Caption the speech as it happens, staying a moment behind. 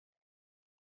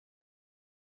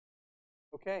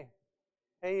Okay.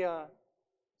 Hey,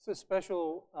 it's a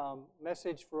special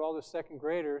message for all the second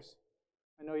graders.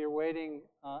 I know you're waiting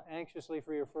anxiously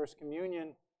for your first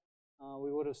communion.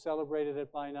 We would have celebrated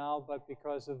it by now, but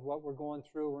because of what we're going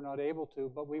through, we're not able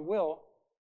to. But we will,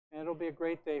 and it'll be a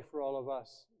great day for all of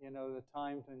us. You know, the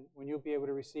time when you'll be able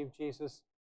to receive Jesus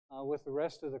with the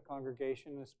rest of the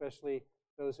congregation, especially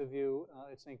those of you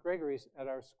at St. Gregory's at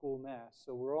our school mass.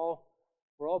 So we're all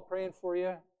praying for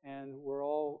you, and we're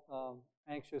all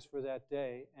anxious for that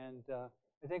day. And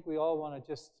I think we all want to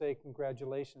just say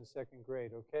congratulations, second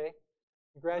grade, okay?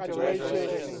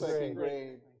 Congratulations, second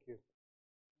grade.